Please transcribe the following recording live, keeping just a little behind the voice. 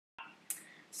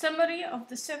Summary of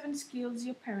the 7 skills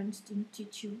your parents didn't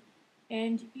teach you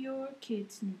and your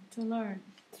kids need to learn.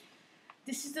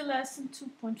 This is the lesson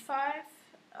 2.5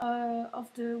 of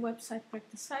the website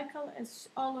Practice Cycle. As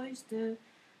always, the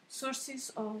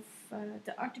sources of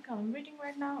the article I'm reading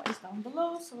right now is down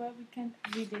below, so we can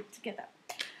read it together.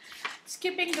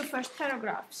 Skipping the first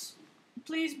paragraphs.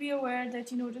 Please be aware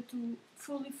that in order to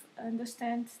fully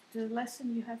understand the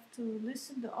lesson, you have to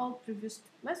listen to all previous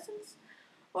lessons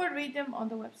or read them on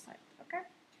the website. Okay?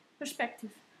 Perspective.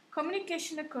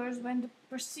 Communication occurs when the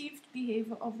perceived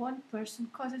behavior of one person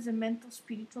causes a mental,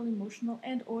 spiritual, emotional,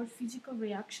 and/or physical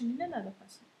reaction in another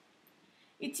person.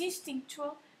 It's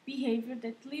instinctual behavior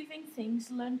that living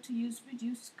things learn to use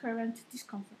reduce current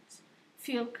discomforts,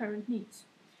 feel current needs.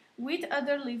 With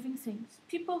other living things,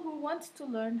 people who want to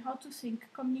learn how to think,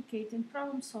 communicate, and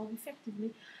problem solve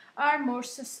effectively are more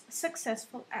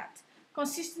successful at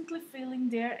consistently filling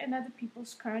their and other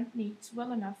people's current needs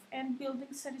well enough and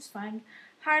building satisfying,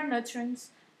 hard-nurturing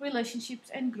relationships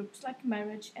and groups like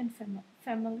marriage and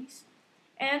families,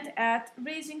 and at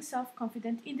raising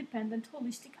self-confident, independent,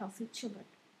 holistic, healthy children.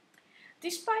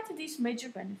 Despite these major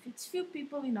benefits, few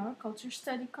people in our culture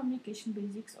study communication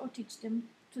basics or teach them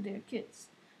to their kids.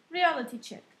 Reality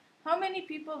check. How many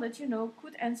people that you know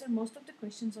could answer most of the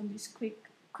questions on this quick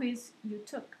quiz you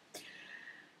took?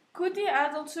 Could the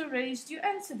adults who raised you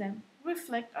answer them?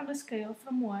 Reflect on a scale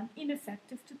from 1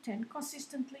 ineffective to 10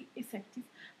 consistently effective.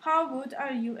 How good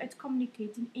are you at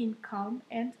communicating in calm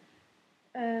and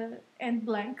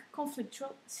blank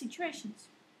conflictual situations?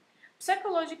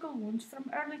 Psychological wounds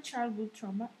from early childhood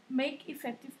trauma make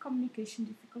effective communication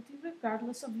difficulty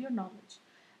regardless of your knowledge.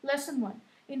 Lesson 1.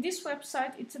 In this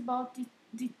website, it's about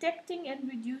detecting and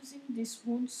reducing these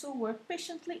wounds, so work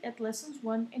patiently at lessons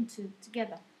 1 and 2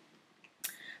 together.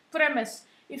 Premise.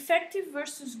 Effective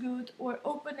versus good or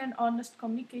open and honest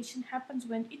communication happens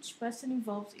when each person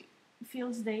involved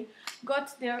feels they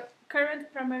got their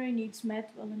current primary needs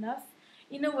met well enough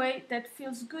in a way that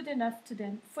feels good enough to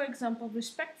them. For example,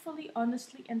 respectfully,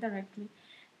 honestly, and directly.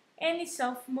 Any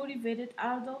self-motivated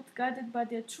adult guided by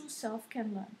their true self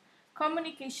can learn.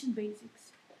 Communication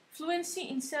basics. Fluency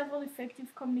in several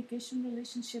effective communication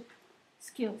relationship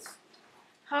skills.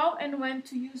 How and when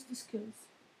to use the skills.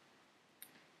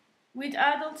 With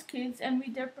adult kids and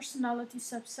with their personality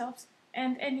sub-selves,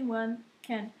 and anyone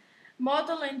can.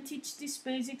 Model and teach these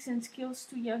basics and skills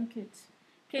to young kids.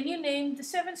 Can you name the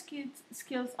 7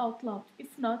 skills out loud?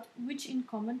 If not, which in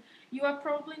common? You are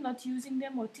probably not using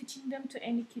them or teaching them to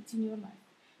any kids in your life.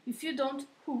 If you don't,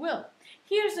 who will?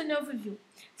 Here's an overview.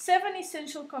 7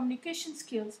 essential communication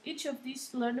skills. Each of these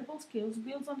learnable skills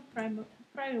builds on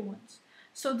prior ones,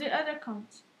 so the other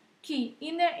counts. Key: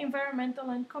 inner,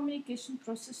 environmental, and communication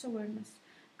process awareness.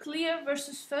 Clear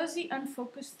versus fuzzy,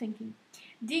 unfocused thinking.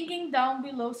 Digging down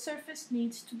below surface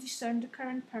needs to discern the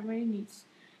current primary needs.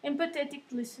 Empathetic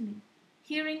listening.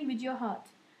 Hearing with your heart.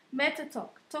 Meta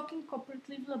talk. Talking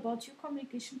cooperatively about your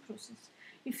communication process.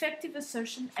 Effective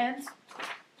assertion and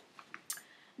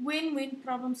win-win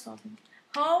problem solving.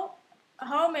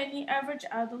 How many average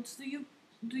adults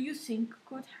do you think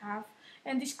could have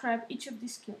and describe each of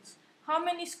these skills? How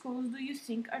many schools do you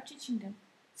think are teaching them?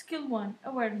 Skill 1.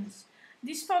 Awareness.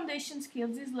 This foundation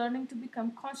skills is learning to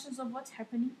become conscious of what's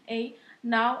happening, A,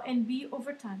 now, and B,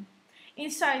 over time.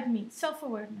 Inside me,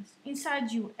 self-awareness.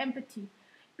 Inside you, empathy.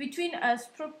 Between us,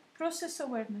 process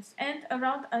awareness. And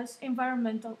around us,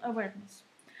 environmental awareness.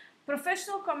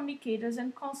 Professional communicators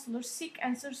and counselors seek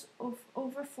answers of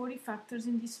over 40 factors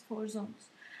in these 4 zones.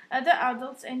 Other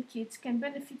adults and kids can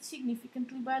benefit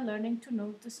significantly by learning to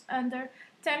notice under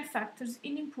 10 factors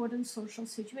in important social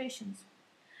situations.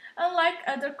 Unlike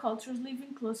other cultures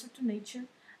living closer to nature,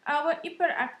 our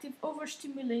hyperactive,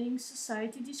 overstimulating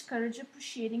society discourages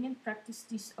appreciating and practice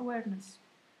this awareness.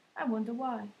 I wonder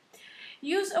why.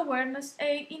 Use awareness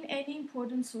A in any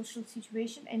important social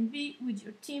situation and B with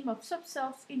your team of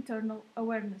sub-selves internal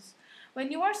awareness.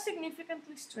 When you are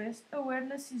significantly stressed,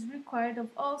 awareness is required of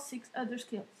all 6 other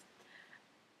skills.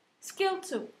 Skill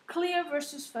 2. Clear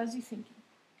versus fuzzy thinking.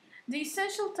 The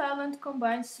essential talent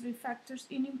combines 3 factors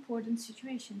in important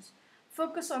situations.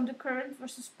 Focus on the current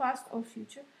versus past or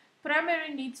future.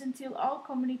 Primary needs until all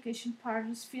communication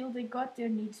partners feel they got their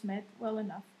needs met well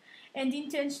enough. And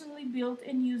intentionally build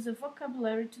and use a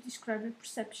vocabulary to describe your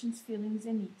perceptions, feelings,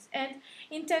 and needs. And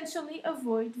intentionally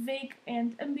avoid vague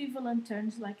and ambivalent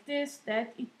terms like this,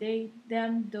 that, it, they,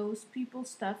 them, those, people,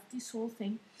 stuff, this whole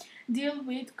thing. Deal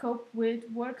with, cope with,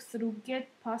 work through, get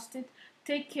past it,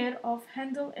 take care of,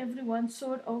 handle everyone,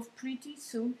 sort of, pretty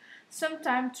soon,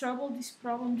 sometime, trouble, this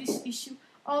problem, this issue,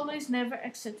 always, never,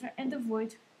 etc. And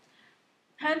avoid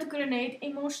Hand grenade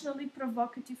emotionally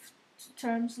provocative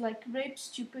terms like rape,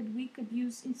 stupid, weak,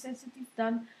 abuse, insensitive,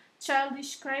 dumb,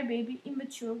 childish, crybaby,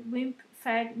 immature, wimp,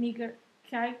 fag, nigger,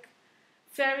 kike,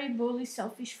 fairy, bully,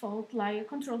 selfish, fault, liar,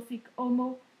 control freak,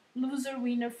 homo, loser,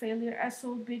 winner, failure,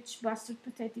 asshole, bitch, bastard,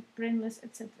 pathetic, brainless,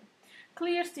 etc.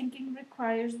 Clear thinking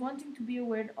requires wanting to be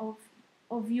aware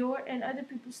of your and other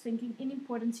people's thinking in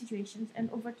important situations and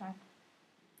over time.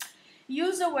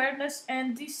 Use awareness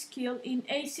and this skill in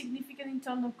A. Significant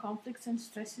internal conflicts and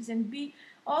stresses, and B.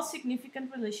 All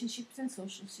significant relationships and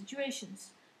social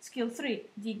situations. Skill 3.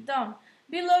 Dig down.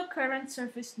 Below current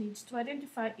surface needs to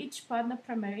identify each partner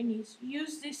primary needs.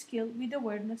 Use this skill with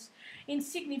awareness in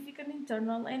significant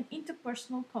internal and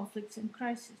interpersonal conflicts and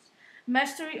crises.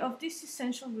 Mastery of this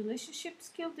essential relationship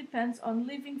skill depends on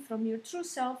living from your true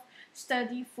self,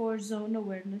 study for zone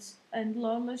awareness, and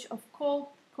knowledge of core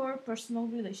personal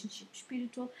relationship,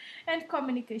 spiritual, and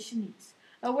communication needs.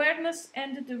 Awareness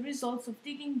and the results of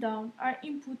digging down are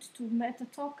input to meta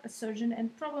talk, assertion,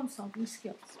 and problem solving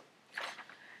skills.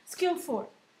 Skill 4.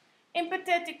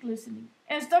 Empathetic listening.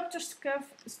 As Dr.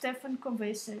 Stephen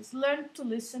Covey says, learn to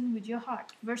listen with your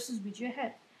heart versus with your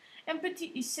head.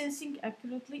 Empathy is sensing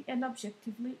accurately and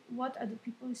objectively what other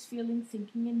people is feeling,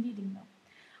 thinking, and needing now.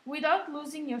 Without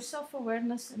losing your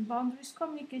self-awareness and boundaries,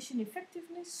 communication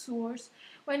effectiveness soars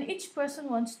when each person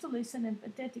wants to listen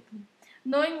empathetically,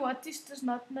 knowing what this does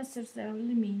not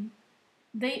necessarily mean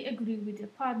they agree with their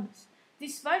partners.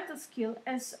 This vital skill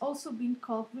has also been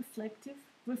called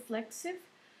reflexive,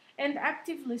 and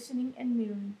active listening and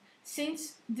mirroring,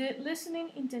 since the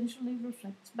listening intentionally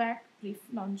reflects back brief,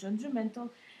 non-judgmental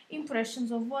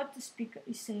impressions of what the speaker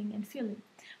is saying and feeling.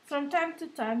 From time to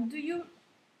time, do you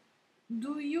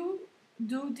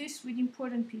do this with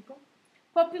important people?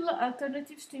 Popular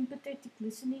alternatives to empathetic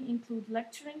listening include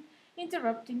lecturing,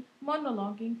 interrupting,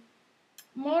 monologuing,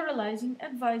 moralizing,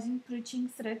 advising, preaching,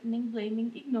 threatening,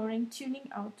 blaming, ignoring, tuning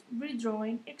out,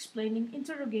 redrawing, explaining,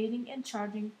 interrogating, and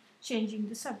changing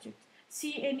the subject.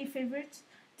 See any favorites?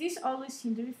 These always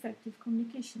hinder effective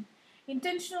communication.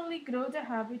 Intentionally grow the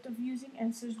habit of using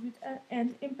answers with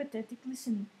and empathetic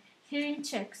listening, hearing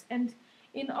checks, and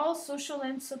in all social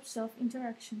and sub-self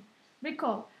interaction.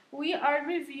 Recall, we are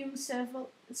reviewing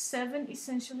seven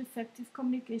essential effective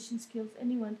communication skills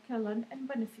anyone can learn and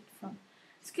benefit from.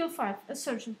 Skill 5.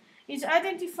 Assertion is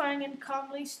identifying and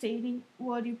calmly stating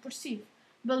what you perceive,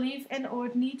 believe, and or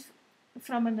need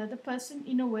from another person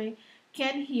in a way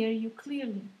can hear you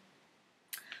clearly.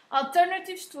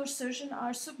 Alternatives to assertion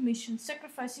are submission,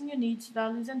 sacrificing your needs,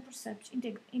 values, and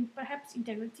perhaps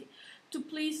integrity to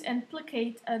please and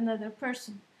placate another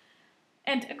person,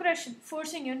 and aggression,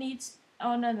 forcing your needs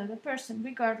on another person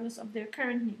regardless of their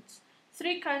current needs.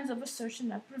 Three kinds of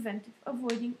assertion are preventive,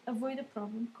 avoid a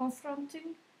problem,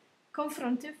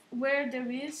 confrontive, where there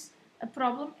is a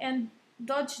problem, and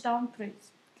dodge down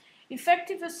praise.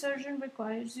 Effective assertion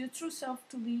requires your true self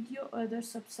to lead your other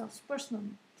sub-selves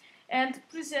personally, and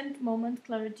present moment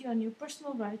clarity on your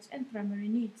personal rights and primary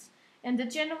needs, and the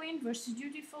genuine versus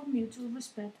dutiful mutual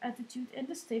respect attitude and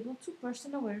the stable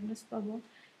two-person awareness bubble,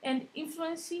 and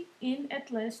influency in at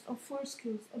least of 4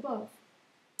 skills above.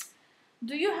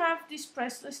 Do you have these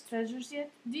priceless treasures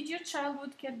yet? Did your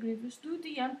childhood caregivers do the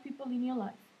young people in your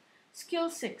life? Skill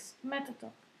 6. Meta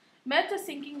talk. Meta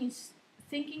thinking is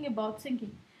thinking about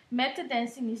thinking. Meta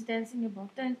dancing is dancing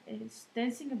about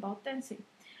dancing.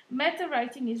 Meta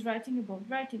writing is writing about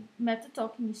writing. Meta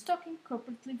talking is talking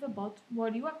cooperatively about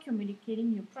what you are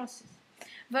communicating your process.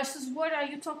 Versus what are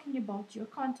you talking about your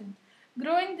content.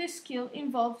 Growing this skill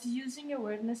involves using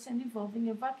awareness and evolving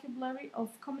a vocabulary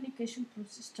of communication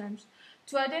process terms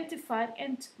to identify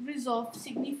and resolve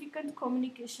significant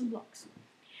communication blocks.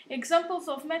 Examples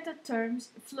of meta terms: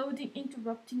 floating,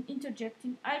 interrupting,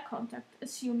 interjecting, eye contact,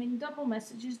 assuming, double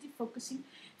messages, defocusing,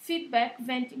 feedback,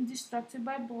 venting, distracted,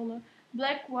 bipolar,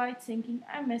 black-white thinking,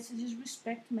 iMessages,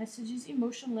 respect messages,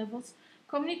 emotion levels,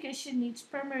 communication needs,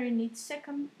 primary needs,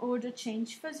 second order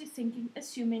change, fuzzy thinking,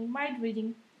 assuming, mind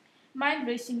reading, mind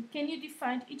racing. Can you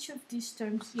define each of these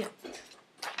terms yet?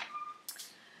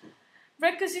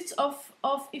 Requisites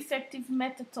of effective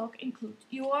meta talk include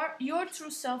your true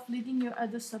self leading your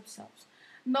other sub-selves,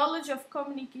 knowledge of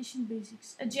communication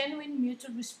basics, a genuine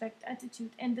mutual respect attitude,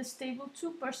 and a stable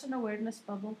two-person awareness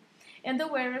bubble, and the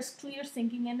wearer's clear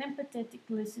thinking and empathetic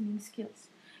listening skills.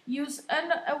 Use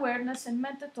awareness and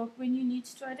meta talk when you need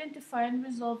to identify and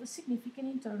resolve a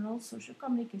significant internal social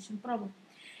communication problem.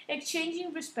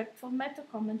 Exchanging respectful meta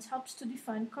comments helps to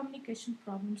define communication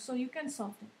problems so you can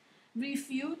solve them.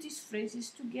 Review these phrases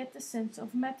to get a sense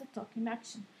of meta talk in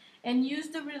action, and use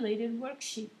the related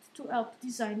worksheet to help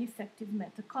design effective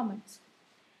meta comments.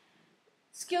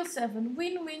 Skill 7.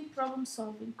 Win-win problem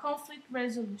solving, conflict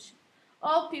resolution.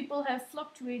 All people have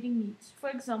fluctuating needs, for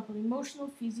example, emotional,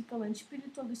 physical, and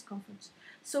spiritual discomforts.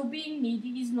 So being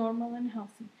needy is normal and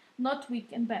healthy, not weak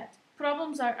and bad.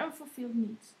 Problems are unfulfilled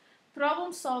needs.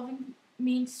 Problem solving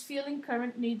means feeling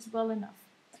current needs well enough.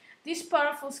 This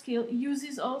powerful skill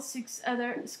uses all 6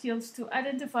 other skills to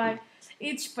identify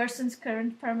each person's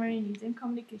current primary needs and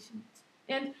communication needs,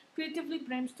 and creatively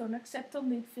brainstorm acceptable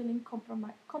need-feeling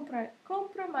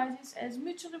compromises as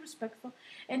mutually respectful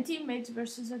and teammates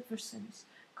versus adversaries.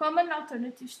 Common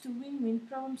alternatives to win-win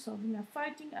problem solving are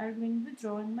fighting, arguing,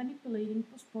 withdrawing, manipulating,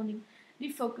 postponing,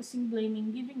 defocusing,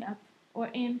 blaming, giving up, or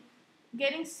in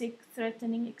getting sick,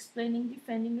 threatening, explaining,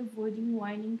 defending, avoiding,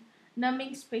 whining,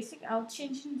 numbing, spacing out,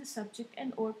 changing the subject,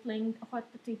 and or playing hot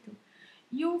potato.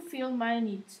 You feel my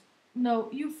needs. No,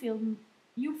 you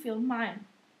feel mine.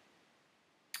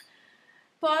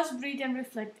 Pause, breathe, and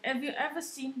reflect. Have you ever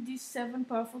seen these 7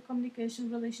 powerful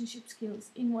communication relationship skills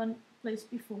in one place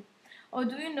before? Or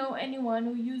do you know anyone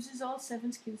who uses all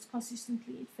 7 skills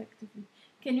consistently, effectively?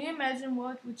 Can you imagine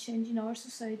what would change in our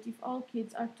society if all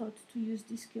kids are taught to use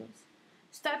these skills?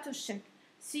 Status check.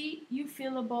 C. You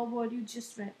feel about what you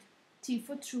just read. T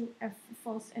for true, F for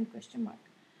false, and question mark.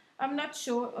 I'm not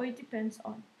sure, or it depends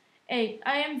on. A.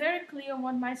 I am very clear on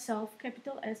what myself,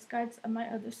 capital S, guides my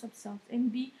other subselves.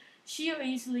 And B. She or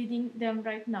is leading them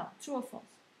right now. True or false?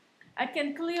 I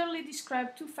can clearly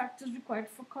describe 2 factors required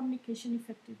for communication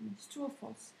effectiveness. True or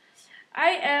false?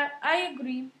 I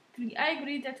agree. 3. I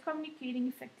agree that communicating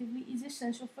effectively is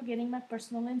essential for getting my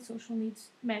personal and social needs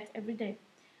met every day.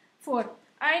 4.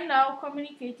 I now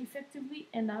communicate effectively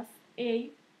enough,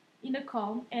 A, in a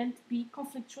calm, and B,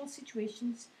 conflictual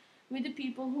situations with the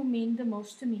people who mean the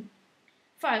most to me.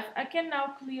 5. I can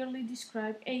now clearly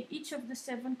describe A, each of the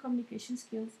 7 communication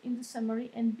skills in the summary,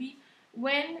 and B,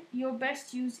 when you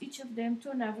best use each of them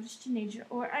to an average teenager,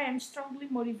 or I am strongly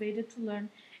motivated to learn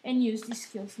and use these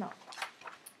skills now.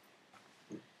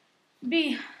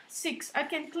 B. 6. I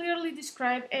can clearly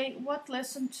describe A, what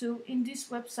lesson 2 in this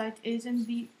website is, and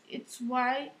B, it's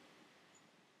why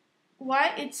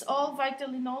it's all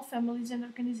vital in all families and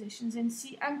organizations, and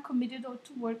C, I'm committed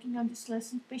to working on this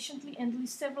lesson patiently and at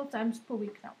least several times per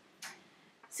week now.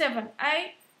 7.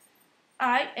 I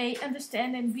A,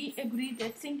 understand, and B, agree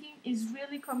that thinking is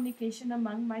really communication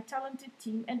among my talented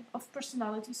team and of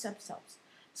personality subselves.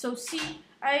 So C,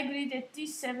 I agree that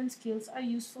these 7 skills are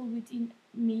useful within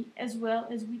me as well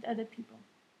as with other people.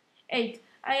 8.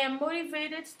 I am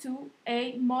motivated to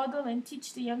A, model and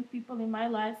teach the young people in my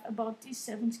life about these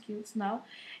 7 skills now,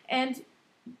 and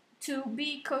to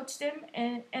B, coach them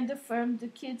and affirm the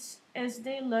kids as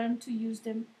they learn to use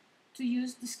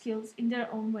the skills in their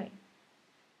own way.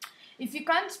 If you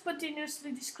can't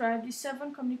spontaneously describe these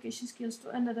 7 communication skills to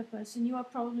another person, you are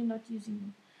probably not using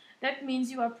them. That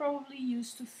means you are probably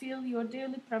used to fill your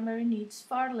daily primary needs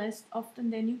far less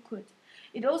often than you could.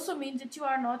 It also means that you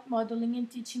are not modeling and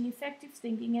teaching effective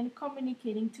thinking and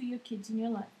communicating to your kids in your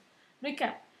life.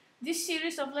 Recap. This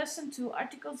series of Lesson 2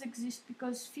 articles exist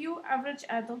because few average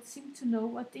adults seem to know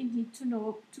what they need to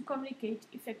know to communicate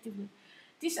effectively.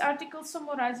 This article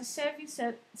summarizes 7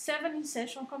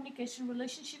 essential communication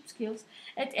relationship skills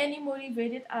that any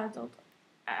motivated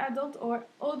adult or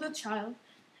older child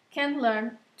can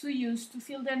learn to use to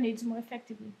fill their needs more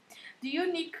effectively. The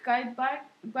unique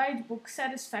guidebook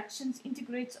Satisfactions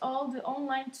integrates all the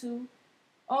online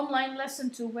Lesson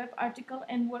 2 web article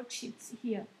and worksheets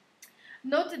here.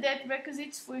 Note that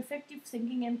requisites for effective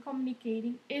thinking and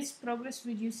communicating is progress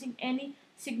reducing any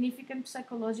significant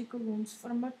psychological wounds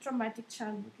from a traumatic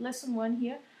childhood. Lesson 1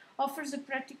 here offers a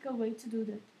practical way to do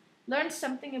that. Learn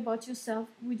something about yourself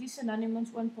with this anonymous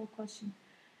 1-poll question.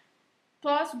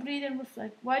 Pause, breathe, and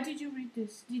reflect. Why did you read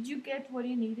this? Did you get what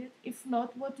you needed? If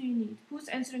not, what do you need? Who's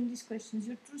answering these questions?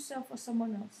 Your true self or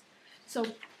someone else? So,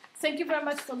 thank you very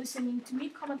much for listening to me.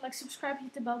 Comment, like, subscribe,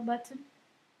 hit the bell button.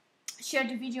 Share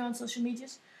the video on social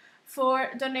medias.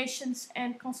 For donations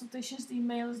and consultations, the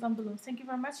email is down below. Thank you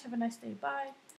very much. Have a nice day. Bye.